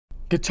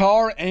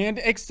Guitar and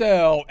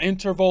Excel,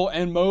 interval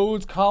and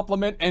modes,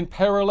 complement and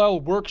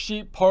parallel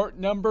worksheet part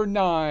number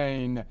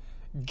 9.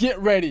 Get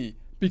ready,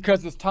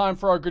 because it's time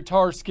for our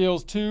guitar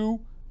skills to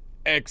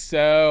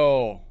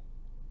excel.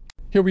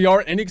 Here we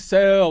are in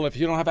Excel. If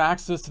you don't have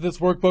access to this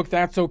workbook,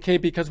 that's okay,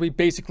 because we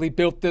basically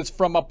built this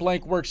from a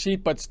blank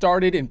worksheet but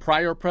started in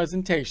prior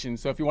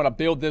presentations. So if you want to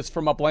build this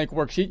from a blank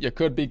worksheet, you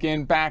could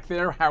begin back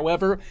there.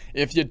 However,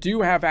 if you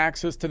do have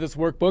access to this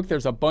workbook,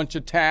 there's a bunch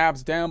of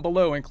tabs down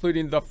below,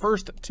 including the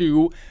first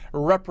two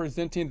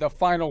representing the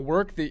final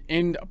work, the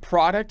end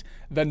product,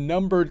 the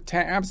numbered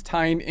tabs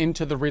tying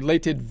into the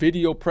related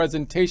video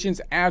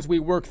presentations as we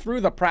work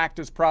through the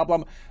practice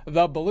problem.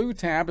 The blue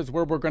tab is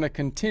where we're going to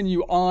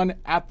continue on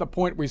at the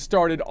point we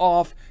started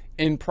off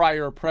in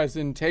prior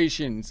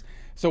presentations.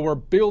 So we're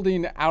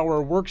building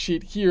our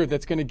worksheet here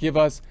that's going to give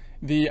us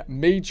the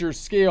major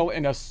scale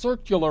in a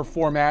circular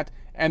format,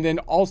 and then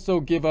also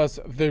give us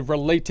the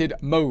related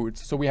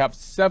modes. So we have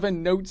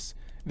 7 notes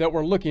that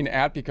we're looking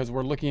at, because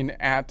we're looking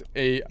at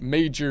a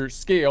major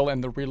scale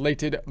and the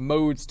related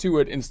modes to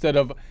it instead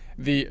of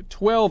the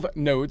 12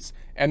 notes.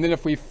 And then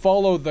if we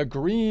follow the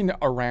green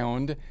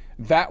around,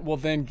 that will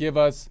then give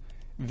us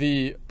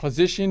the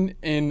position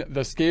in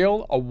the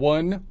scale, a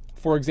 1,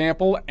 for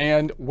example,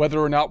 and whether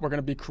or not we're going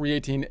to be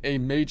creating a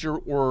major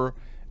or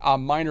a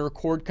minor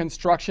chord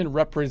construction,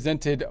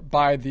 represented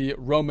by the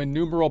Roman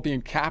numeral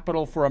being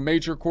capital for a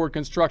major chord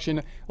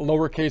construction,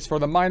 lowercase for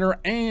the minor.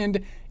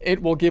 And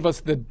it will give us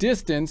the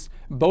distance,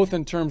 both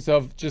in terms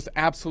of just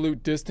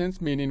absolute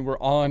distance, meaning we're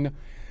on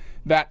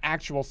that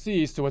actual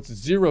C, so it's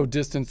 0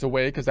 distance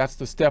away, because that's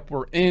the step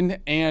we're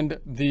in, and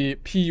the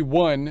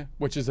P1,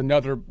 which is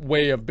another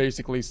way of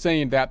basically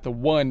saying that, the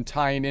 1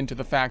 tying into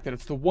the fact that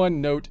it's the 1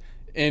 note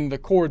in the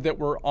chord that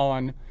we're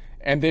on.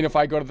 And then if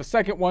I go to the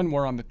second one,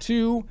 we're on the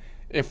 2.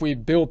 If we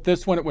built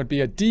this one, it would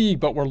be a D,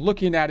 but we're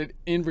looking at it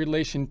in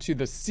relation to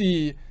the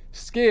C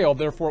scale,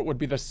 therefore it would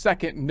be the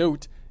second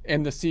note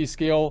in the C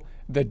scale.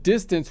 The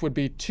distance would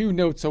be 2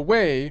 notes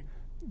away.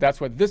 That's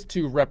what this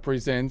 2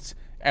 represents.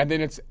 And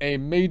then it's a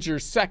major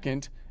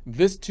second.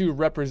 This 2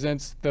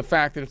 represents the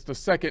fact that it's the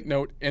second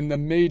note in the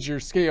major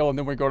scale. And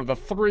then we go to the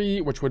 3,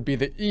 which would be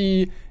the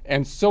E,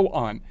 and so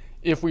on.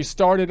 If we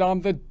started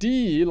on the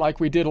D like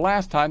we did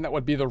last time, that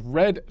would be the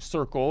red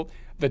circle.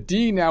 The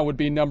D now would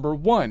be number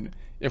 1.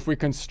 If we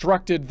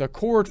constructed the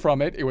chord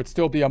from it, it would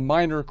still be a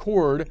minor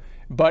chord.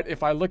 But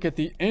if I look at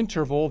the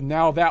interval,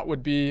 now that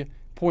would be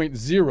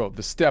 0.0,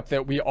 the step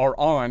that we are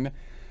on.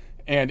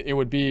 And it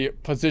would be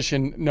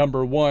position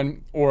number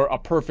 1, or a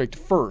perfect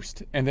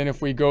first. And then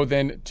if we go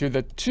then to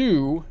the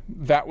 2,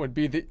 that would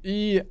be the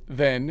E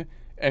then,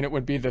 and it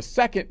would be the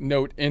second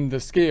note in the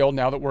scale,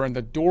 now that we're in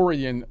the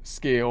Dorian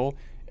scale,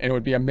 and it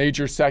would be a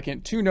major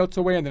second 2 notes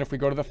away. And then if we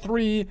go to the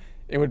 3,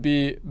 it would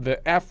be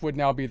the F would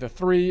now be the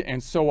 3,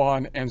 and so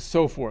on and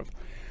so forth.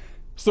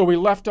 So we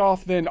left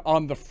off then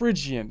on the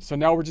Phrygian. So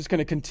now we're just going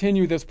to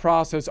continue this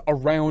process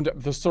around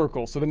the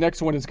circle. So the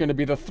next one is going to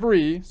be the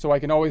 3. So I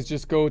can always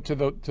just go to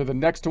the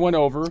next one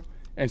over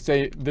and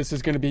say this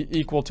is going to be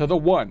equal to the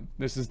 1.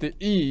 This is the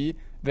E.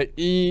 The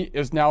E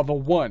is now the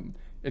 1.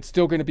 It's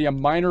still going to be a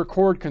minor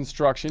chord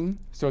construction.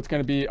 So it's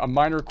going to be a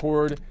minor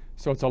chord.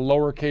 So it's a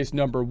lowercase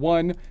number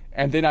 1.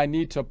 And then I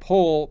need to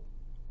pull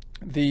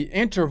the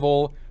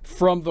interval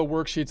from the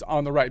worksheets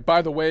on the right.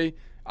 By the way,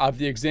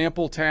 the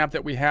example tab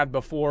that we had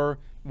before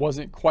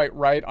wasn't quite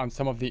right on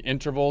some of the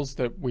intervals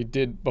that we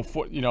did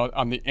before,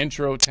 on the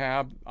intro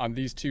tab, on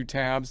these 2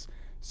 tabs.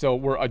 So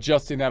we're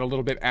adjusting that a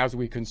little bit as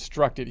we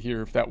construct it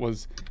here, if that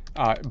was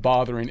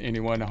bothering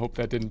anyone. I hope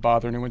that didn't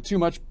bother anyone too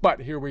much, but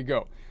here we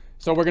go.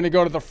 So we're going to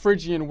go to the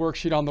Phrygian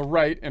worksheet on the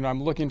right, and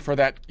I'm looking for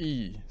that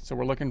E. So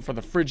we're looking for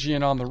the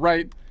Phrygian on the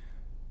right,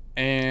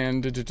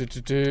 and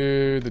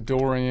the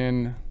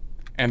Dorian,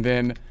 and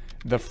then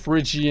the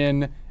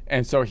Phrygian.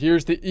 And so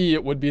here's the E,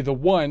 it would be the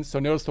 1. So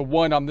notice the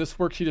 1 on this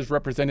worksheet is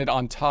represented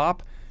on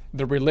top.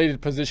 The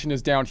related position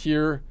is down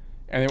here,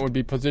 and it would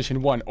be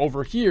position 1.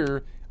 Over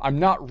here, I'm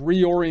not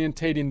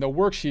reorientating the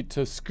worksheet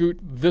to scoot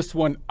this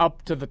one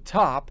up to the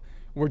top.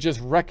 We're just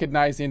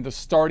recognizing the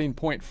starting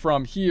point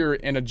from here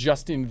and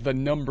adjusting the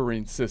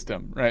numbering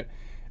system, right?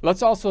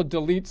 Let's also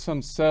delete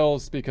some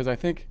cells, because I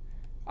think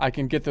I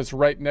can get this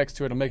right next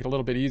to it. It'll make it a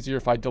little bit easier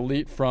if I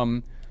delete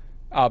from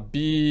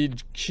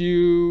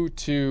BQ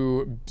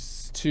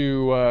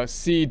to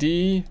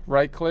CD,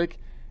 right click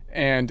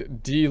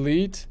and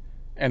delete,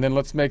 and then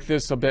let's make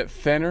this a bit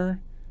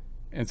thinner,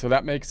 and so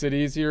that makes it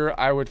easier,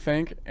 I would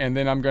think. And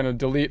then I'm going to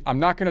delete, I'm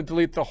not going to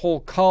delete the whole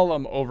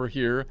column over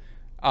here.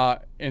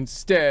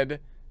 Instead,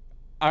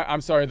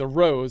 I'm sorry, the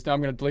rows. Now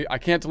I'm going to delete, I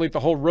can't delete the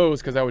whole rows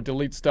because I would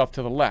delete stuff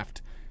to the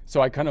left. So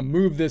I kind of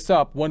move this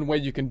up. One way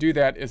you can do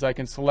that is I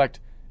can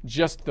select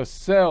just the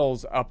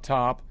cells up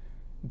top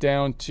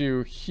down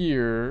to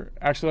here.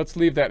 Actually, let's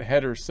leave that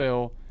header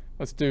cell.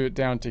 Let's do it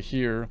down to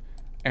here,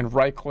 and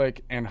right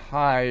click and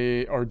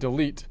hide or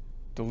delete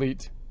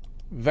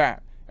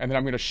that. And then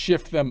I'm going to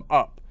shift them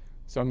up.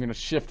 So I'm going to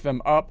shift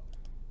them up.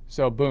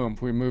 So boom,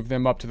 we move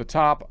them up to the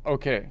top.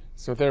 Okay,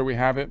 so there we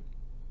have it.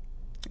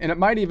 And it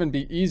might even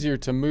be easier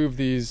to move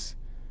these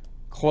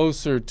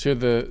closer to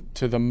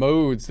the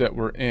modes that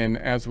we're in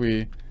as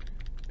we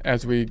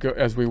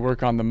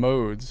work on the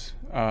modes.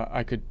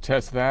 I could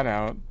test that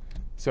out.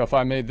 So if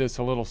I made this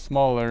a little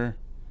smaller,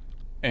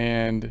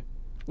 and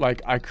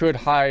like I could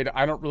hide,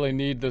 I don't really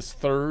need this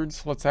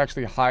thirds. Let's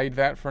actually hide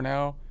that for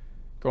now.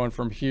 Going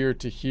from here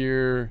to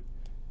here,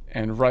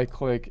 and right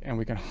click, and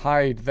we can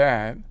hide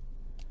that.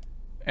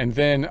 And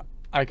then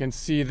I can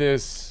see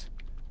this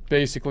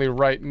basically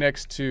right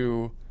next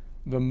to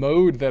the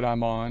mode that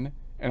I'm on,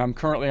 and I'm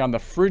currently on the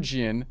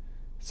Phrygian.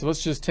 So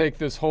let's just take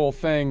this whole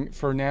thing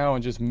for now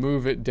and just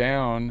move it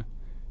down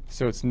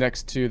so it's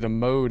next to the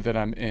mode that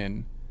I'm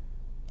in.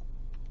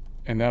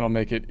 And that'll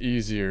make it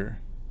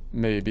easier,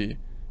 maybe.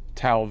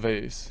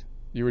 Talvase.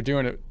 You were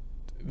doing it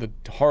the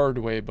hard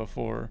way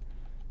before.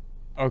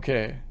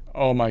 Okay.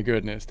 Oh my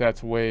goodness,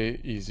 that's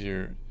way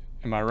easier.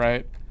 Am I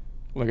right?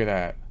 Look at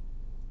that.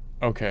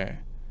 Okay.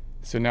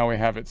 So now we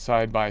have it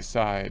side by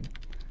side.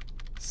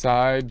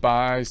 Side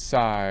by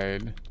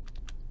side.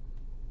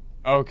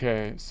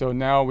 Okay, so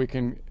now we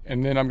can,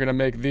 and then I'm gonna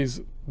make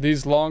these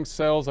long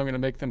cells, I'm gonna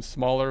make them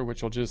smaller,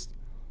 which will just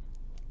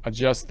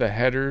adjust the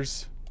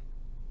headers.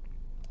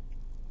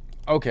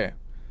 Okay,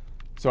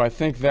 so I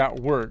think that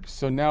works.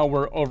 So now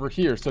we're over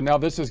here. So now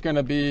this is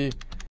gonna be,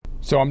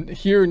 so I'm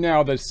here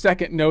now, the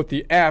second note,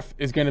 the F,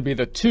 is gonna be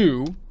the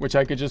 2, which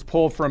I could just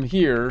pull from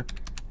here.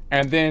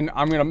 And then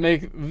I'm gonna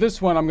make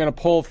this one, I'm gonna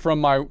pull from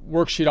my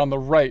worksheet on the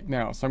right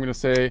now. So I'm gonna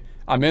say,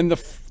 I'm in the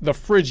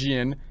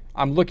Phrygian,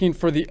 I'm looking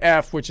for the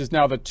F, which is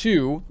now the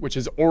 2, which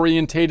is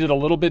orientated a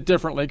little bit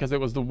differently because it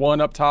was the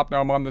 1 up top.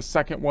 Now I'm on the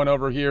second one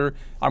over here.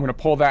 I'm gonna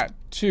pull that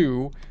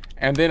 2,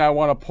 and then I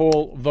wanna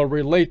pull the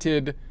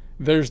related,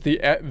 there's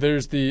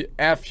the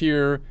F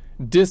here,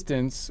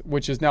 distance,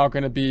 which is now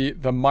gonna be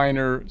the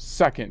minor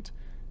second.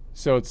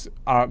 So it's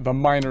the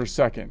minor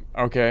second,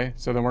 okay?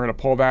 So then we're gonna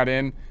pull that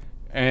in.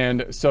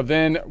 And so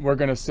then we're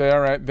gonna say,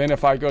 all right, then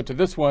if I go to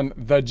this one,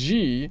 the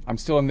G, I'm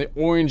still in the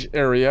orange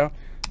area.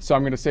 So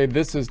I'm gonna say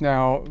this is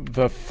now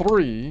the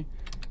 3,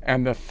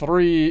 and the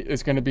 3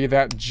 is gonna be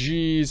that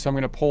G. So I'm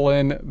gonna pull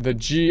in the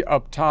G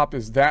up top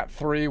is that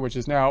 3, which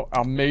is now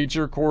a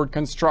major chord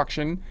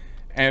construction.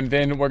 And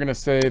then we're gonna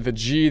say the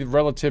G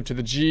relative to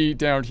the G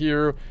down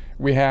here,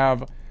 we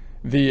have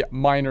the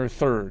minor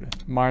third,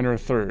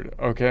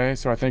 okay?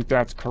 So I think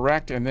that's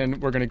correct. And then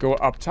we're gonna go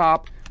up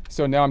top.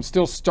 So now I'm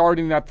still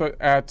starting at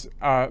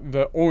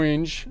the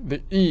orange,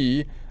 the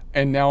E,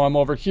 and now I'm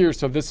over here.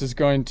 So this is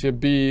going to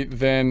be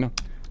then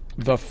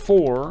the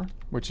 4,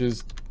 which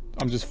is,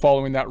 I'm just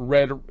following that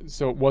red.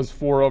 So it was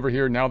 4 over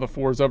here. Now the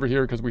 4 is over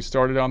here because we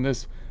started on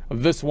this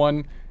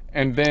one.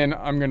 And then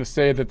I'm going to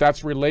say that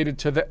that's related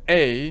to the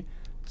A.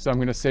 So I'm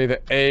going to say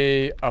the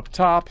A up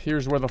top.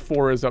 Here's where the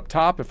 4 is up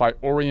top. If I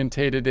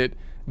orientated it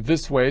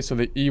this way, so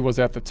the E was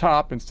at the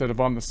top instead of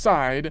on the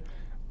side.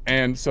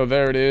 And so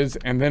there it is.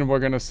 And then we're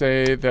going to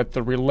say that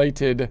the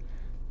related,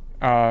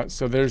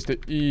 so there's the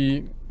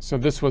E. So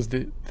this was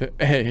the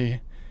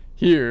A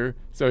here.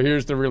 So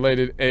here's the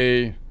related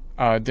A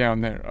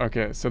down there.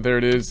 Okay, so there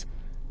it is.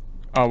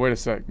 Oh, wait a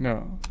sec.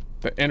 No,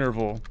 the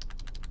interval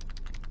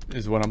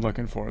is what I'm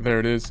looking for. There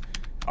it is.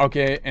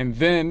 Okay, and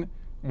then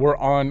we're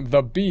on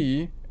the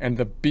B, and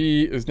the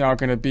B is now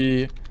going to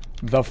be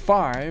the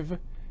 5,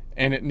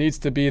 and it needs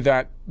to be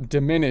that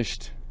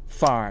diminished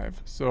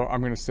 5. So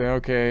I'm going to say,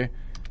 okay,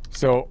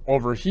 so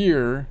over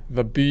here,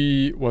 the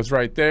B was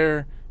right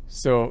there.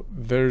 So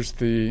there's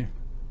the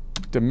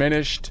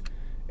diminished,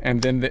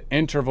 and then the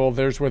interval,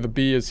 there's where the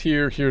B is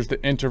here. Here's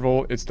the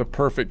interval. It's the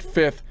perfect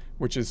 5th,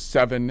 which is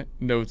 7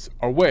 notes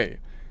away.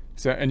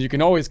 So, and you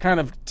can always kind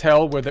of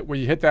tell where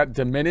you hit that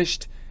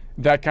diminished,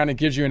 that kind of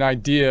gives you an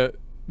idea.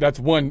 That's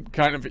one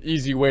kind of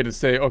easy way to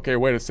say, okay,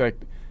 wait a sec,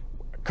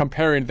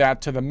 comparing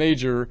that to the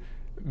major,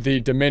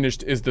 the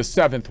diminished is the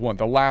 7th one,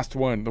 the last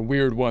one, the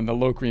weird one, the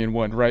Locrian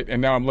one, right?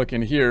 And now I'm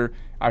looking here,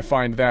 I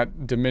find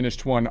that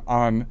diminished one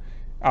on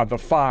the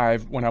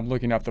 5 when I'm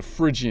looking at the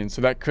Phrygian.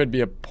 So that could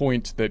be a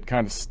point that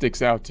kind of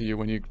sticks out to you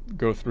when you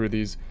go through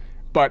these.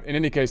 But in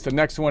any case, the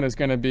next one is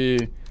going to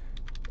be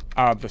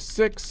the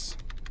 6.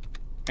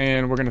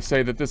 And we're going to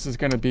say that this is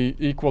going to be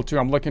equal to,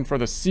 I'm looking for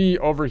the C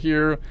over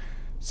here.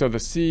 So the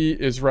C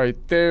is right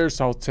there.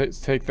 So I'll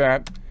take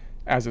that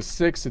as a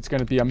 6. It's going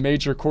to be a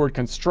major chord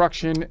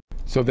construction.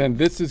 So then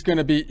this is going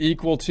to be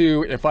equal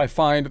to, if I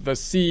find the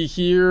C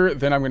here,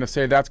 then I'm going to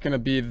say that's going to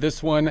be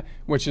this one,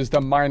 which is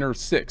the minor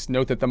 6.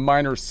 Note that the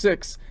minor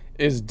 6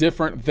 is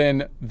different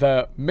than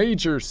the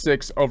major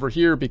 6 over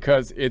here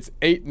because it's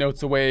 8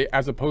 notes away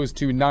as opposed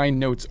to 9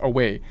 notes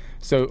away.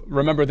 So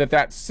remember that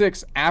that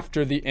 6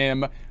 after the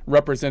M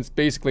represents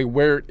basically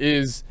where it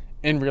is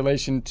in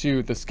relation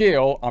to the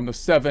scale on the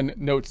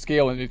 7-note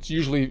scale, and it's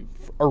usually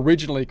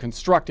originally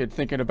constructed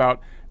thinking about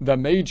the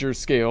major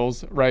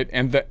scales, right?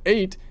 And the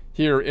 8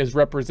 here is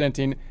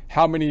representing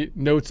how many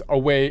notes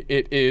away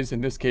it is,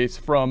 in this case,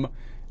 from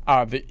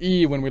the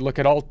E when we look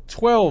at all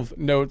 12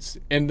 notes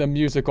in the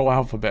musical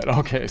alphabet.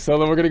 Okay, so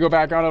then we're going to go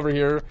back on over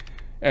here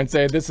and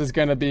say this is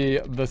going to be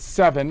the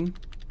 7.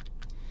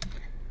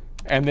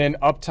 And then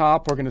up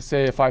top, we're going to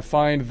say if I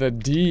find the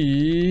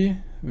D,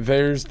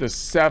 there's the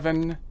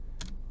 7.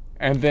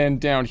 And then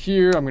down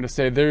here, I'm going to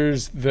say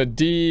there's the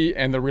D,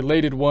 and the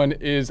related one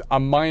is a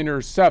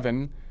minor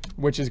 7,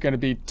 which is going to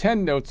be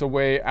 10 notes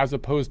away, as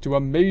opposed to a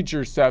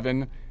major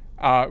 7,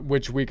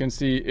 which we can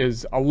see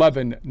is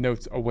 11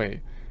 notes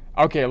away.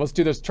 Okay, let's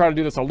do this. Try to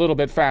do this a little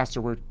bit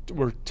faster.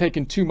 We're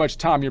taking too much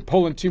time. You're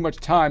pulling too much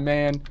time,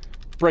 man.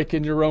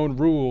 Breaking your own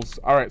rules.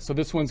 All right, so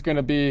this one's going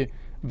to be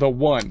the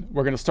 1.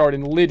 We're going to start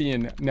in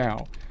Lydian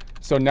now.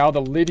 So now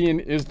the Lydian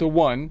is the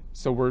 1.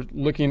 So we're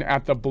looking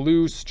at the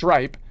blue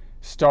stripe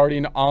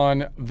starting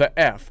on the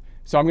F.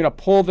 So I'm going to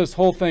pull this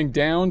whole thing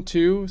down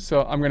too.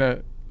 So I'm going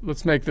to,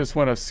 let's make this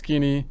one a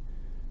skinny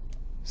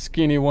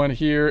one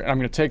here. And I'm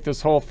going to take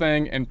this whole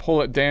thing and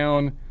pull it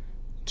down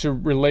to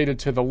related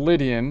to the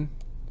Lydian.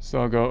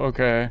 So I'll go,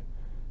 okay.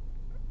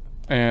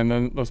 And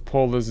then let's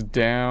pull this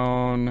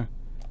down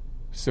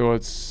so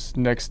it's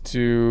next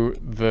to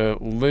the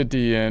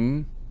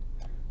Lydian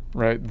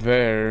right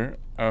there.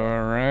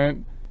 All right.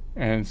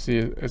 And see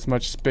as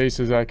much space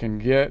as I can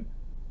get.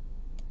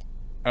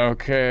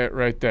 Okay,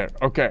 right there.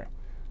 Okay.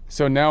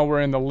 So now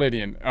we're in the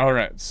Lydian. All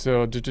right.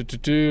 So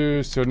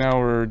so now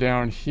we're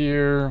down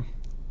here.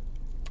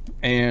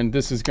 And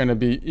this is going to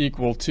be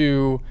equal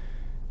to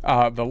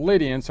the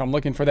Lydian. So I'm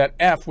looking for that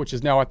F, which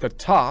is now at the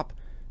top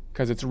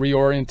because it's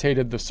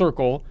reorientated the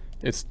circle.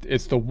 It's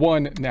the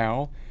 1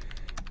 now.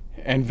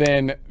 And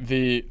then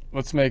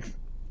let's make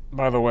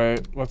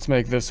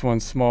this one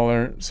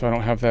smaller so I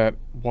don't have that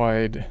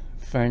wide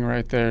thing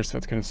right there. So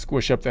it's going to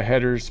squish up the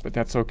headers, but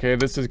that's okay.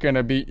 This is going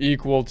to be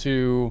equal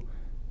to,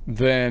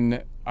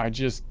 then I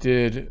just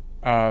did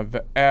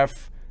the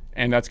F,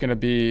 and that's going to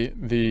be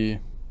the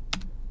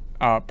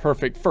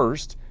perfect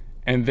first.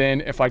 And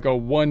then if I go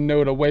 1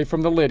 note away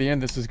from the Lydian,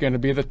 this is going to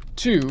be the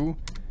 2.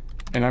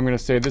 And I'm going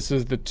to say this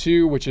is the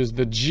 2, which is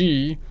the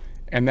G.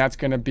 And that's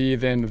going to be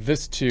then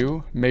this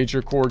 2,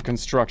 major chord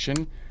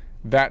construction.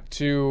 That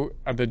 2,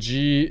 the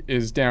G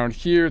is down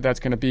here. That's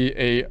going to be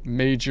a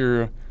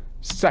major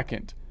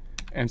 2nd.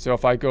 And so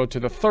if I go to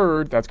the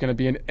 3rd, that's going to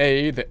be an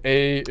A. The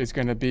A is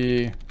going to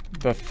be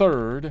the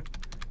 3rd.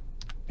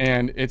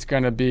 And it's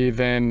going to be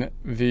then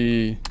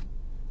the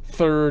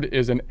 3rd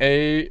is an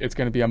A. It's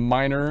going to be a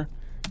minor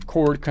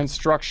chord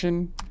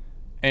construction.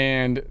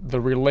 And the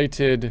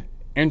related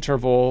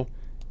interval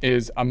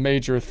is a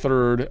major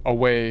 3rd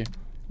away,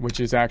 which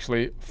is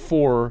actually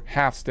 4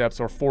 half steps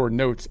or 4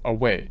 notes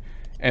away.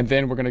 And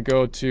then we're going to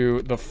go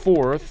to the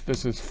 4th.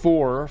 This is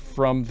 4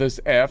 from this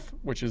F,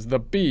 which is the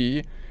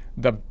B.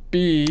 The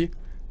B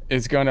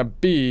is going to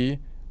be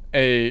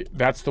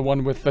that's the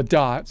one with the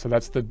dot. So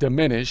that's the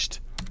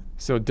diminished.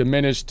 So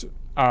diminished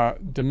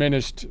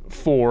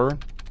 4.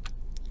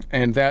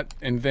 And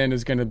then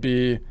is going to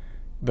be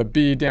the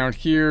B down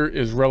here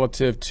is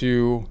relative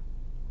to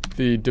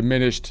the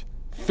diminished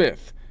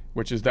 5th,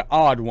 which is the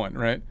odd one,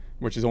 right?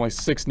 Which is only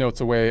 6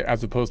 notes away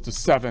as opposed to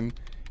 7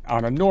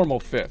 on a normal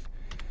 5th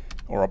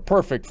or a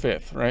perfect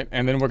 5th, right?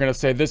 And then we're going to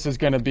say this is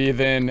going to be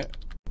then,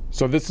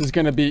 so this is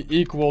going to be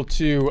equal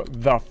to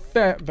the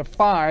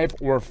 5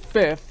 or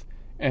 5th,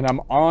 and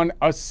I'm on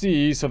a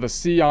C, so the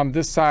C on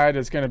this side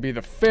is going to be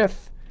the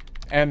 5th,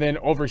 and then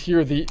over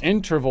here the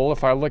interval,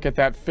 if I look at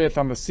that 5th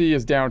on the C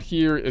is down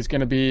here, is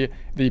going to be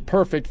the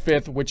perfect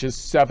 5th, which is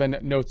 7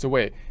 notes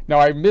away. Now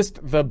I missed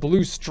the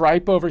blue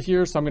stripe over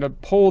here, so I'm going to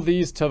pull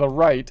these to the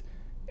right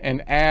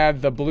and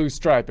add the blue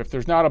stripe. If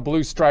there's not a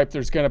blue stripe,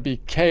 there's going to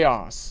be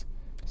chaos.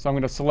 So I'm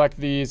going to select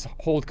these,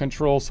 hold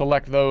control,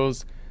 select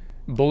those.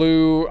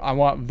 Blue, I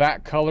want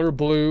that color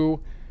blue,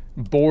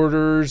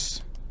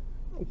 borders,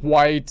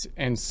 white,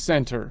 and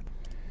center.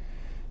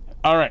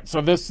 All right,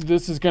 so this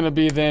is going to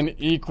be then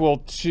equal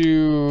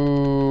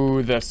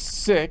to the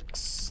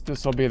 6.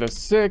 This will be the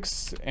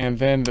 6, and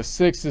then the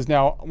 6 is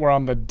now, we're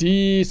on the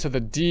D, so the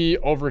D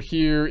over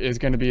here is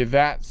going to be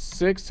that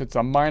 6. It's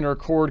a minor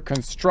chord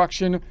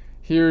construction.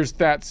 Here's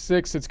that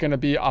 6. It's going to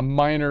be a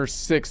minor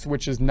 6,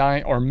 which is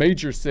 9, or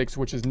major 6,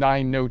 which is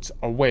 9 notes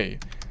away.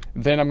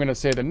 Then I'm going to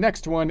say the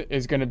next one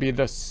is going to be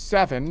the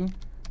 7.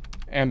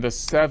 And the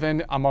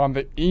 7, I'm on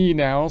the E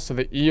now. So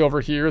the E over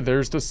here,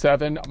 there's the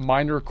 7,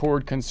 minor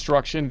chord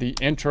construction. The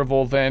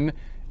interval then,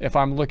 if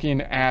I'm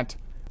looking at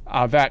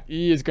that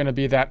E is going to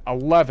be that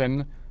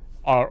 11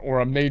 or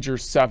a major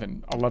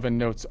 7, 11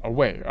 notes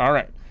away. All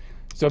right.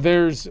 So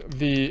there's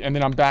and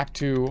then I'm back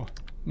to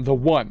the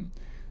 1.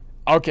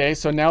 Okay,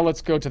 so now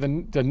let's go to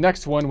the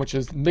next one, which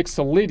is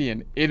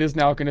Mixolydian. It is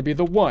now going to be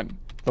the 1.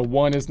 The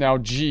 1 is now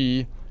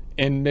G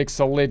in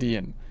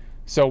Mixolydian.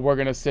 So we're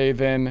going to say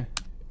then,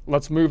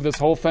 let's move this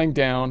whole thing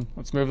down.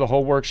 Let's move the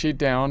whole worksheet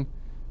down.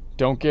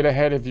 Don't get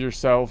ahead of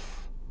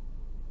yourself.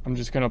 I'm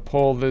just going to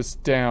pull this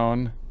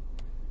down.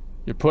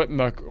 You're putting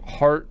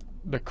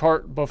the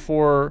cart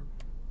before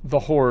the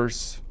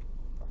horse,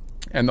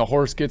 and the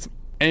horse gets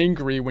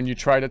angry when you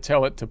try to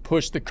tell it to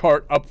push the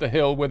cart up the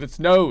hill with its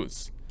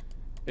nose.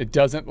 It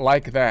doesn't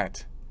like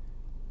that.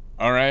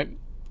 All right?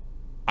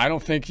 I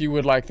don't think you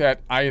would like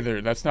that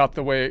either. That's not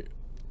the way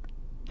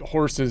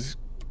horses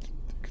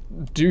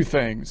do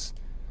things.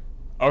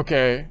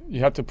 Okay, you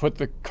have to put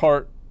the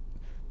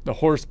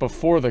horse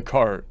before the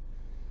cart.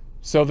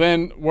 So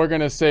then we're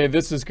going to say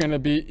this is going to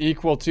be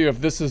equal to,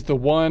 if this is the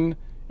 1,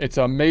 it's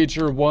a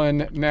major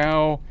 1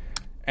 now,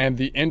 and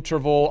the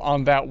interval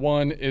on that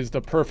 1 is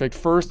the perfect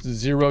first,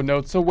 0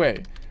 notes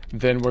away.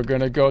 Then we're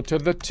going to go to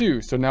the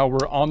 2. So now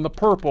we're on the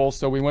purple.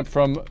 So we went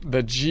from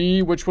the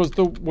G, which was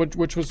the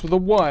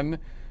 1,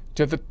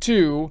 to the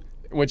 2,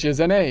 which is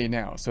an A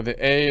now. So the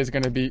A is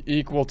going to be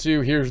equal to,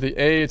 here's the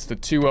A, it's the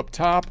 2 up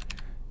top,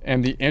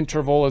 and the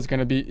interval is going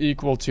to be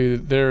equal to,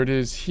 there it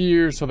is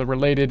here. So the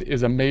related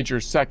is a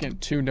major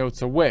second, 2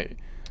 notes away.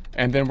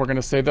 And then we're going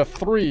to say the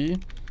 3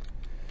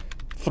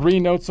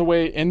 notes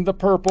away in the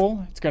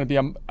purple. It's going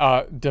to be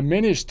a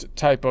diminished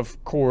type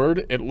of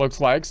chord, it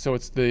looks like. So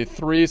it's the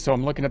 3. So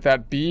I'm looking at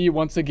that B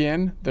once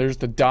again. There's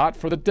the dot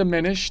for the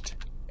diminished.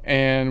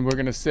 And we're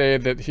going to say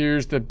that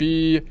here's the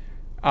B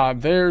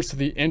there. So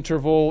the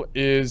interval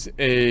is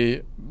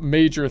a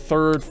major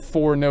third,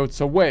 4 notes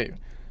away.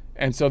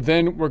 And so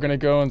then we're going to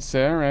go and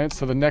say, all right,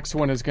 so the next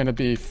one is going to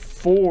be the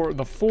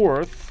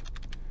 4th.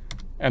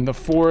 And the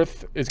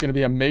 4th is going to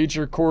be a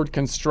major chord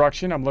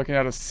construction. I'm looking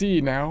at a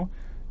C now.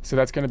 So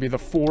that's going to be the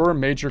 4,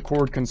 major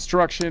chord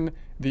construction.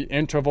 The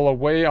interval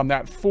away on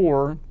that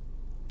 4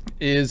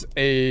 is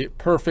a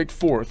perfect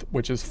 4th,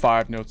 which is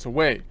 5 notes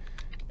away.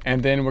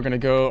 And then we're going to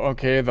go,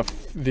 okay,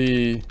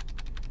 the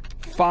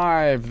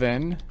 5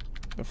 then.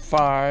 The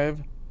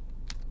 5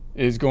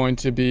 is going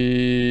to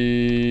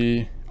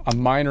be a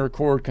minor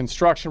chord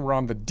construction. We're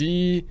on the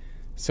D.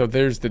 So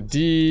there's the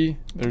D,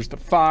 there's the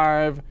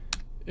 5.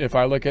 If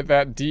I look at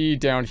that D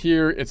down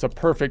here, it's a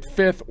perfect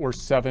 5th or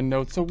 7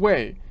 notes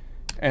away.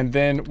 And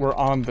then we're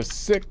on the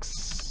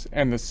 6,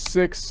 and the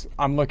 6,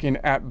 I'm looking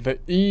at the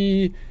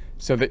E.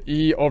 So the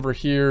E over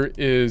here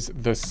is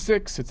the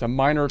 6. It's a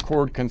minor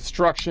chord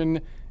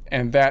construction.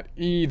 And that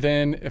E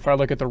then, if I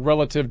look at the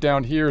relative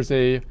down here, is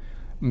a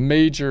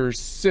major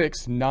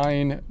 6,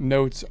 9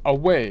 notes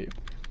away.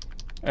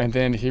 And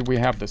then here we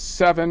have the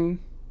 7.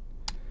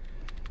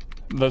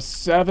 The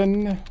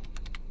 7,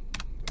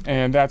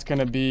 and that's going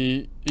to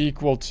be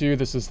equal to,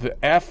 this is the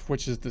F,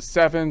 which is the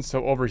 7.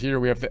 So over here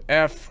we have the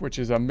F, which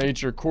is a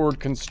major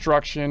chord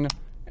construction.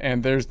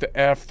 And there's the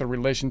F. The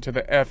relation to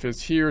the F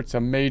is here. It's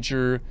a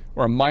major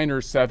or a minor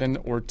 7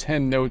 or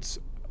 10 notes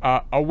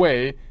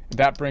away.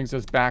 That brings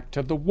us back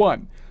to the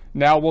 1.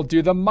 Now we'll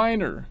do the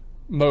minor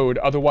mode,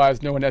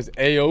 otherwise known as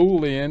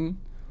Aeolian.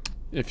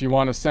 If you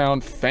want to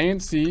sound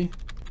fancy,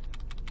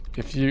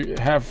 if you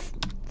have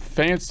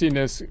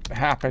fanciness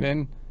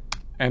happening,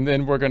 and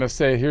then we're going to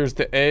say here's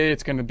the A,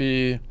 it's going to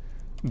be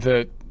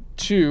the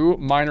 2,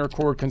 minor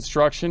chord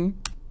construction.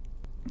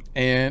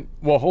 And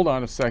well, hold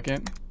on a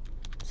second,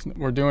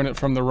 we're doing it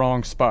from the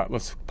wrong spot.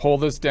 Let's pull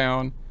this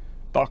down.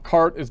 The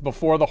cart is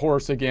before the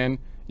horse again.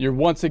 You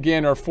once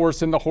again are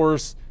forcing the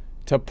horse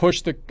to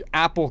push the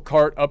apple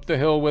cart up the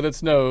hill with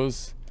its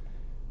nose.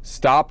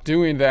 Stop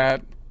doing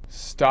that.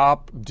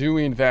 Stop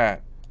doing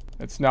that.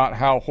 That's not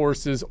how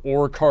horses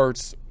or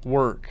carts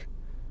work.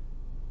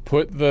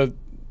 Put the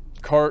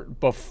cart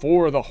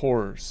before the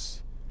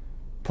horse.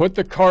 Put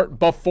the cart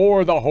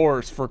before the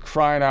horse, for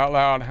crying out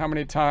loud. How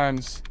many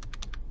times?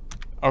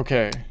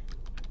 Okay.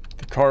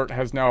 The cart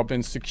has now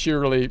been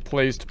securely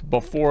placed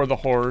before the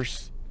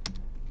horse,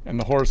 and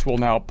the horse will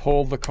now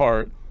pull the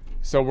cart.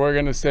 So we're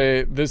going to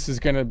say this is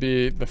going to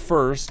be the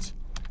 1st,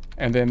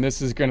 and then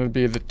this is going to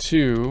be the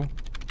 2.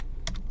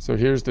 So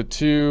here's the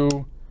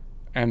 2,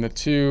 and the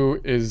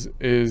 2 is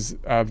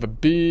the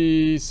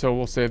B. So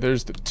we'll say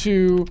there's the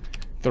 2,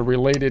 the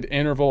related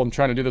interval. I'm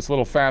trying to do this a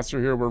little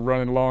faster here. We're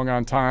running long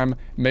on time.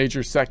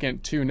 Major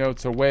second, 2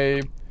 notes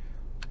away.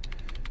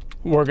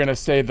 We're going to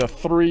say the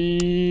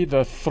 3.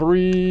 The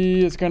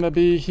 3 is going to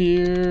be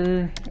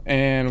here.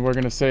 And we're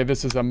going to say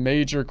this is a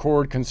major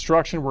chord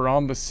construction. We're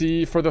on the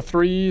C for the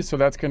 3. So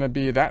that's going to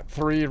be that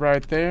 3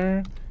 right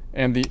there.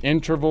 And the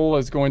interval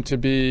is going to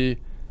be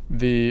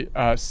the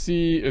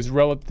C is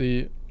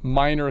the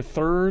minor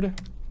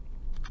third,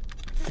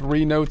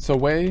 3 notes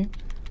away.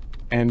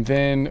 And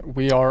then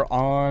we are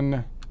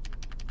on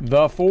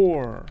the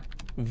 4.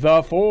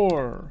 The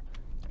 4.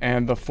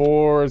 And the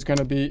 4 is going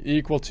to be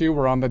equal to,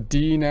 we're on the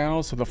D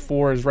now, so the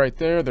 4 is right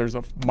there. There's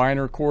a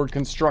minor chord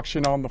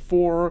construction on the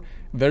 4.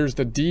 There's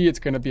the D. It's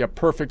going to be a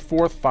perfect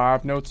 4th,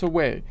 5 notes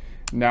away.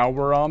 Now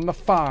we're on the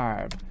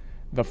 5.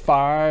 The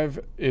 5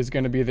 is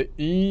going to be the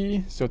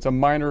E, so it's a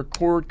minor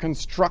chord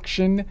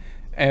construction.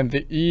 And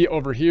the E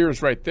over here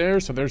is right there,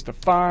 so there's the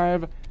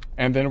 5.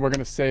 And then we're going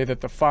to say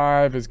that the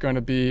 5 is going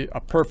to be a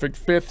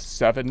perfect 5th,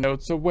 7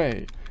 notes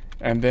away.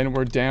 And then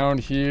we're down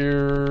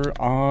here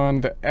on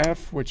the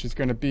F, which is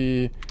going to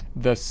be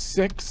the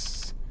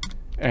 6.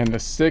 And the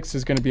 6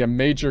 is going to be a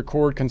major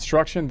chord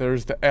construction.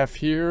 There's the F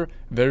here.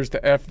 There's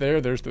the F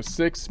there. There's the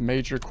 6,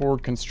 major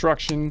chord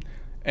construction.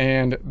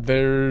 And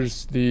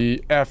there's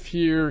the F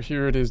here.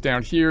 Here it is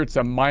down here. It's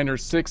a minor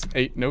 6,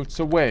 8 notes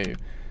away.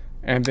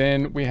 And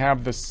then we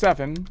have the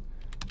 7,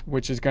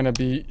 which is going to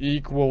be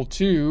equal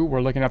to, we're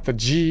looking at the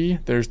G.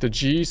 There's the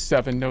G,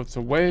 7 notes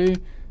away.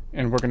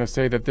 And we're going to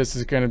say that this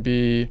is going to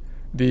be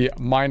the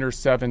minor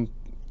 7,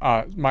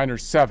 minor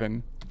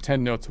 7,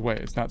 10 notes away.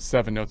 It's not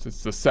 7 notes,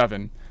 it's the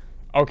 7.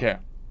 Okay,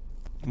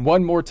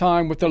 one more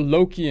time with the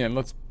Lokian.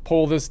 Let's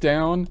pull this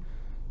down.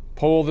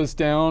 Pull this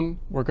down.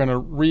 We're going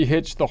to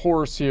rehitch the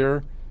horse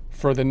here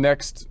for the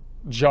next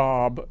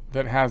job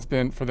that has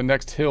been, for the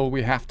next hill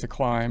we have to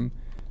climb.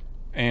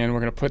 And we're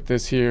going to put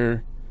this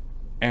here,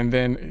 and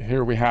then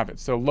here we have it.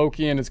 So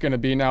Lokian is going to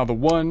be now the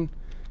 1.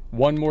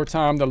 One more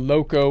time, the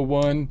Loco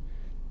 1.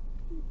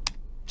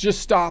 Just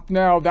stop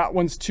now. That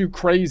one's too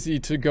crazy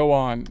to go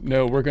on.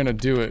 No, we're going to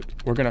do it.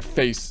 We're going to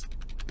face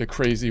the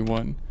crazy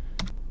one.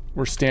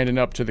 We're standing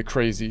up to the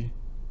crazy.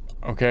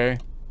 Okay?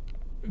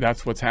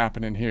 That's what's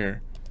happening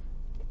here.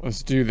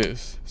 Let's do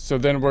this. So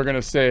then we're going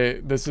to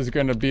say this is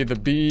going to be the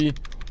B,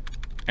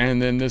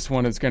 and then this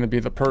one is going to be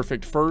the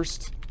perfect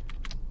first.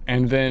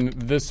 And then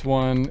this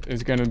one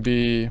is going to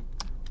be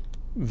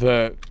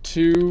the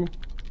 2.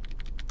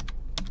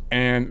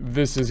 And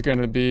this is going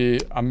to be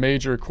a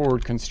major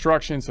chord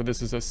construction. So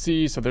this is a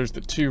C. So there's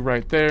the 2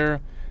 right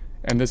there.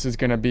 And this is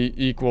going to be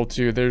equal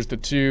to, there's the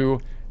 2.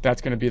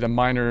 That's going to be the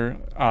minor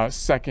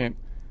second,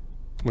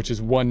 which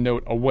is 1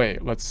 note away.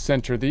 Let's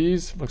center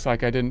these. Looks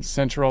like I didn't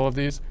center all of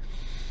these.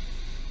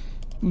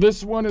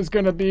 This one is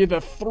going to be the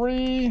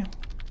 3.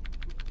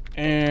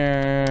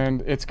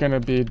 And it's going to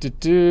be,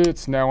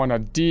 it's now on a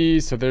D.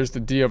 So there's the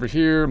D over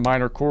here,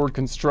 minor chord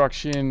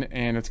construction.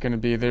 And it's going to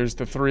be, there's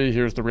the 3.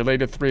 Here's the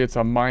related 3. It's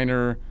a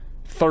minor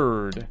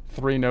third,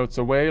 3 notes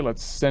away.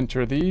 Let's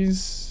center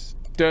these.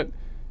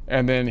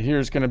 And then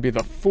here's going to be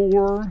the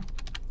 4.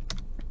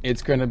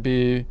 It's going to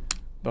be,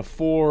 the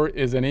 4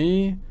 is an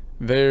E.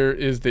 There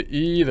is the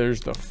E. There's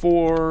the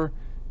 4.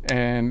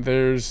 And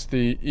there's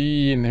the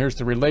E. And here's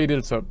the related.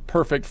 It's a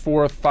perfect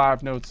 4th,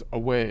 5 notes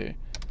away.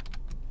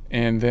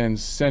 And then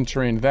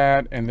centering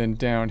that, and then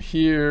down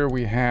here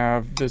we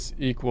have this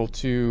equal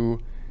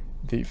to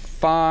the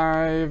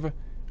 5.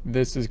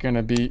 This is going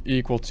to be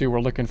equal to,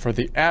 we're looking for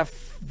the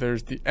F.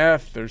 There's the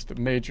F, there's the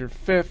major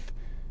 5th,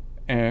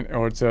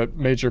 or it's a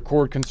major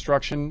chord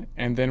construction.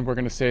 And then we're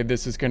going to say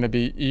this is going to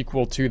be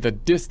equal to the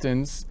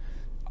distance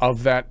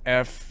of that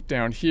F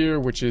down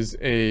here, which is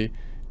a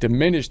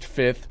diminished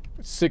 5th,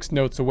 6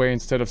 notes away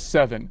instead of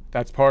 7.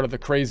 That's part of the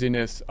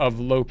craziness of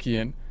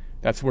Lokian.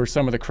 That's where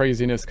some of the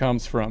craziness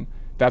comes from.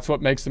 That's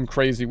what makes them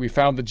crazy. We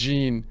found the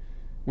gene.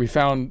 We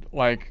found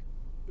like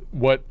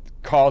what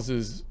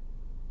causes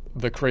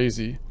the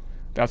crazy.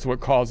 That's what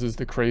causes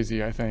the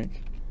crazy, I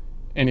think.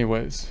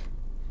 Anyways.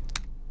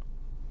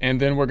 And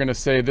then we're going to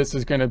say this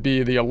is going to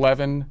be the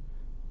 11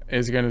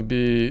 is going to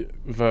be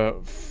the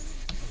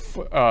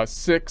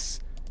 6.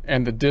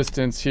 And the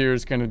distance here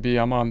is going to be,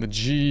 I'm on the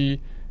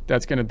G.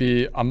 That's going to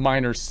be a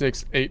minor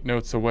 6, 8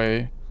 notes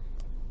away.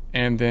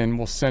 And then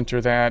we'll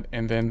center that,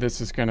 and then this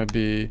is going to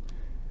be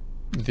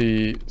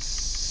the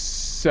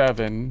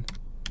 7,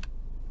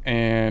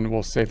 and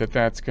we'll say that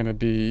that's going to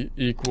be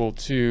equal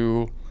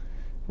to,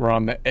 we're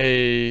on the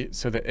A,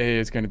 so the A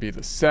is going to be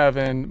the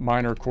 7,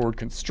 minor chord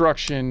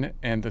construction,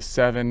 and the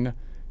 7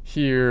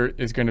 here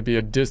is going to be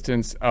a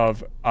distance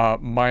of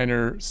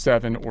minor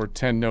 7 or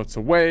 10 notes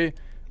away.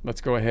 Let's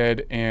go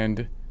ahead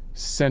and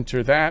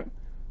center that.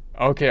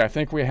 Okay, I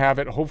think we have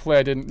it. Hopefully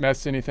I didn't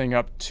mess anything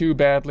up too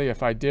badly.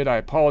 If I did, I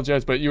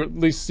apologize, but you at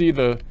least see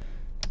the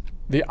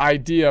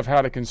idea of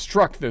how to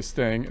construct this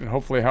thing, and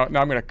hopefully how,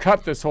 now I'm gonna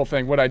cut this whole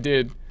thing. What I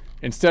did,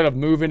 instead of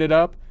moving it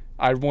up,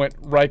 I went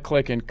right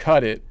click and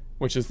cut it,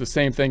 which is the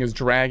same thing as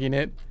dragging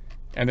it.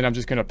 And then I'm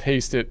just gonna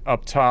paste it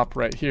up top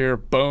right here,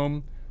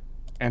 boom.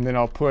 And then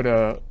I'll put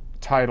a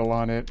title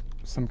on it,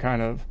 some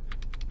kind of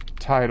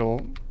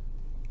title.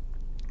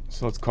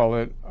 So let's call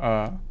it,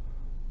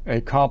 a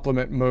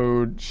complement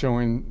mode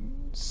showing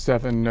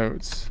 7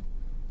 notes.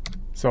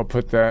 So I'll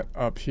put that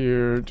up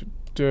here.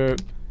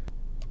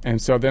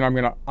 And so then I'm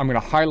gonna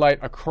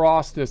highlight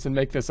across this and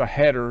make this a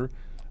header.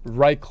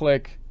 Right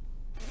click,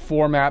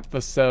 format the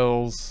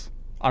cells.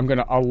 I'm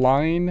gonna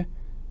align,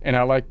 and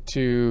I like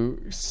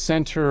to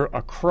center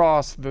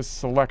across this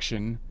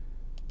selection.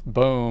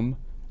 Boom.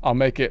 I'll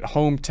make it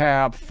home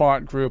tab,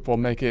 font group. We'll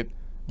make it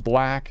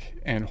black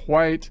and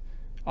white.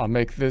 I'll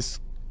make this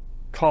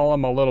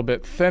column a little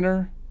bit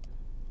thinner,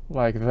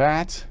 like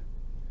that,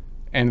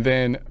 and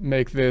then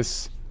make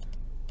this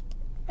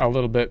a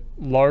little bit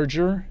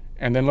larger.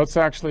 And then let's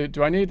actually,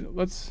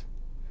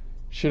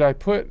 should I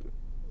put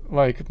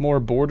like more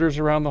borders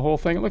around the whole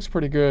thing? It looks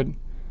pretty good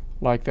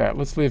like that.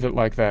 Let's leave it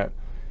like that.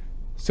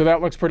 So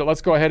that looks pretty.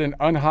 Let's go ahead and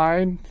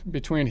unhide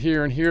between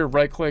here and here,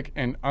 right click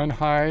and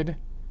unhide.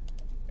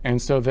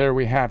 And so there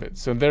we have it.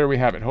 So there we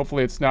have it.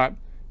 Hopefully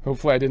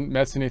I didn't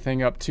mess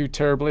anything up too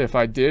terribly. If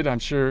I did, I'm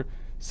sure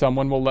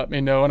someone will let me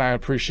know, and I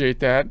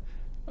appreciate that.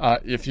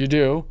 If you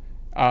do.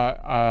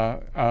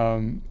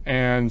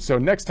 And so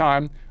next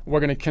time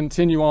we're going to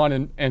continue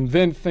on and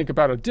then think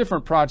about a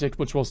different project,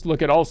 which will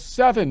look at all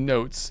 7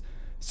 notes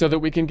so that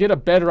we can get a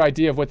better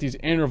idea of what these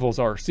intervals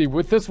are. See,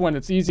 with this one,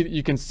 it's easy that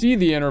you can see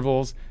the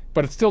intervals,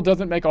 but it still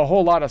doesn't make a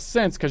whole lot of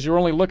sense because you're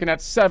only looking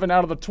at 7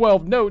 out of the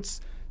 12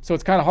 notes. So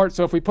it's kind of hard.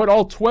 So if we put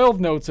all 12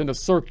 notes into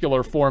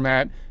circular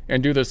format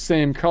and do the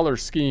same color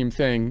scheme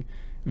thing,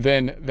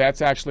 then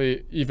that's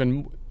actually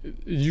even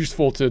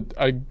useful, to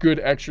a good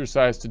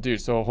exercise to do.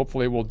 So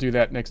hopefully we'll do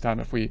that next time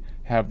if we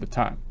have the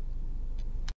time.